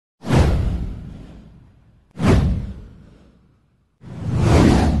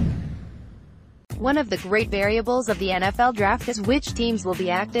One of the great variables of the NFL draft is which teams will be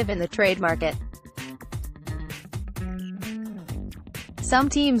active in the trade market. Some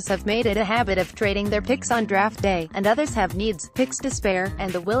teams have made it a habit of trading their picks on draft day, and others have needs, picks to spare,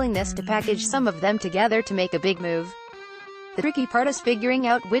 and the willingness to package some of them together to make a big move. The tricky part is figuring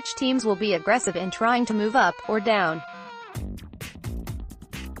out which teams will be aggressive in trying to move up, or down.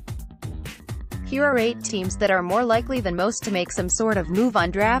 Here are 8 teams that are more likely than most to make some sort of move on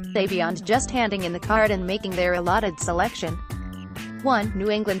draft day beyond just handing in the card and making their allotted selection. 1. New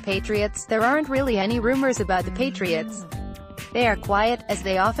England Patriots. There aren't really any rumors about the Patriots. They are quiet, as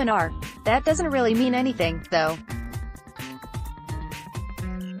they often are. That doesn't really mean anything, though.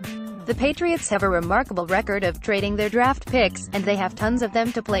 The Patriots have a remarkable record of trading their draft picks, and they have tons of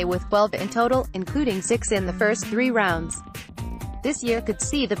them to play with, 12 in total, including 6 in the first 3 rounds. This year could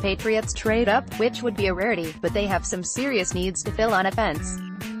see the Patriots trade up, which would be a rarity, but they have some serious needs to fill on offense.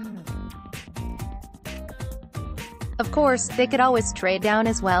 Of course, they could always trade down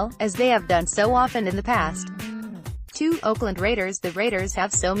as well, as they have done so often in the past. 2. Oakland Raiders. The Raiders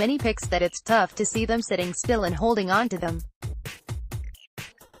have so many picks that it's tough to see them sitting still and holding on to them.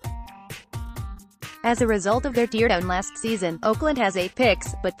 As a result of their teardown last season, Oakland has 8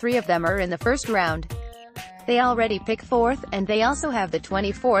 picks, but 3 of them are in the first round. They already pick 4th, and they also have the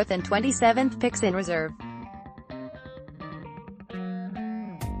 24th and 27th picks in reserve.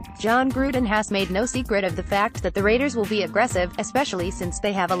 Jon Gruden has made no secret of the fact that the Raiders will be aggressive, especially since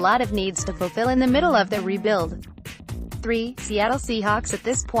they have a lot of needs to fulfill in the middle of their rebuild. 3. Seattle Seahawks. At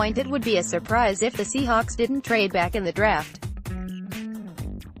this point it would be a surprise if the Seahawks didn't trade back in the draft.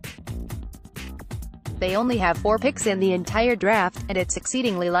 They only have 4 picks in the entire draft, and it's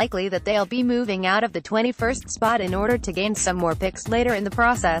exceedingly likely that they'll be moving out of the 21st spot in order to gain some more picks later in the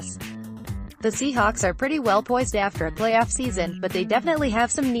process. The Seahawks are pretty well poised after a playoff season, but they definitely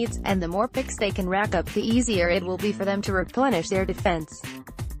have some needs, and the more picks they can rack up, the easier it will be for them to replenish their defense.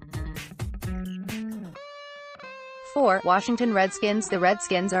 4. Washington Redskins. The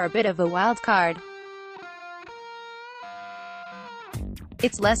Redskins are a bit of a wild card.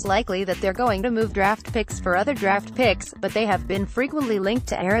 It's less likely that they're going to move draft picks for other draft picks, but they have been frequently linked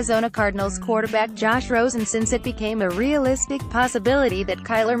to Arizona Cardinals quarterback Josh Rosen since it became a realistic possibility that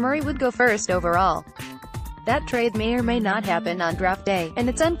Kyler Murray would go first overall. That trade may or may not happen on draft day, and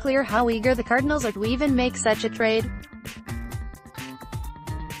it's unclear how eager the Cardinals are to even make such a trade.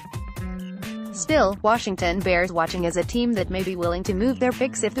 Still, Washington bears watching as a team that may be willing to move their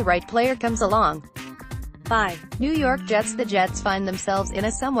picks if the right player comes along. 5. New York Jets. The Jets find themselves in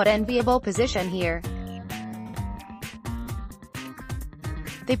a somewhat enviable position here.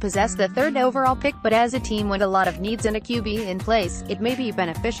 They possess the 3rd overall pick, but as a team with a lot of needs and a QB in place, it may be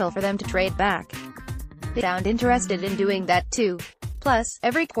beneficial for them to trade back. They sound interested in doing that too. Plus,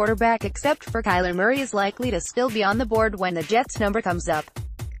 every quarterback except for Kyler Murray is likely to still be on the board when the Jets' number comes up.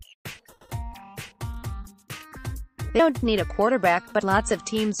 They don't need a quarterback, but lots of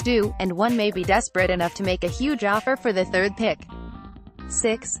teams do, and one may be desperate enough to make a huge offer for the 3rd pick.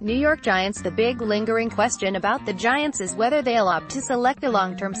 6. New York Giants. The big lingering question about the Giants is whether they'll opt to select a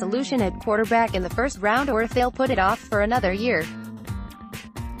long-term solution at quarterback in the 1st round or if they'll put it off for another year.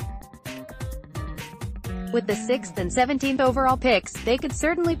 With the 6th and 17th overall picks, they could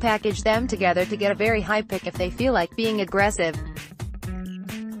certainly package them together to get a very high pick if they feel like being aggressive.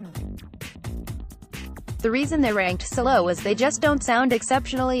 The reason they're ranked so low is they just don't sound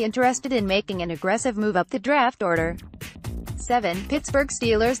exceptionally interested in making an aggressive move up the draft order. 7. Pittsburgh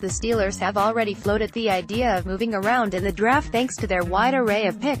Steelers. The Steelers have already floated the idea of moving around in the draft thanks to their wide array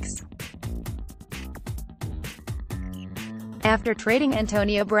of picks. After trading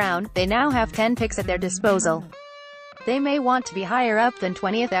Antonio Brown, they now have 10 picks at their disposal. They may want to be higher up than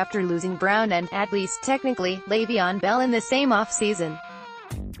 20th after losing Brown and, at least technically, Le'Veon Bell in the same offseason.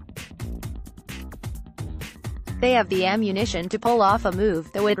 They have the ammunition to pull off a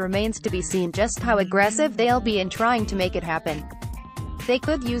move, though it remains to be seen just how aggressive they'll be in trying to make it happen. They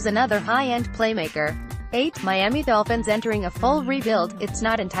could use another high-end playmaker. 8. Miami Dolphins. Entering a full rebuild, it's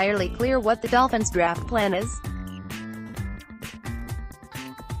not entirely clear what the Dolphins' draft plan is.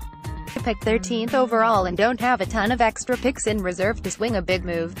 They picked 13th overall and don't have a ton of extra picks in reserve to swing a big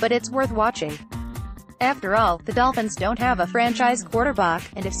move, but it's worth watching. After all, the Dolphins don't have a franchise quarterback,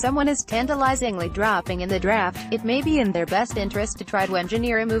 and if someone is tantalizingly dropping in the draft, it may be in their best interest to try to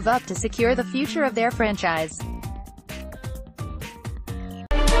engineer a move up to secure the future of their franchise.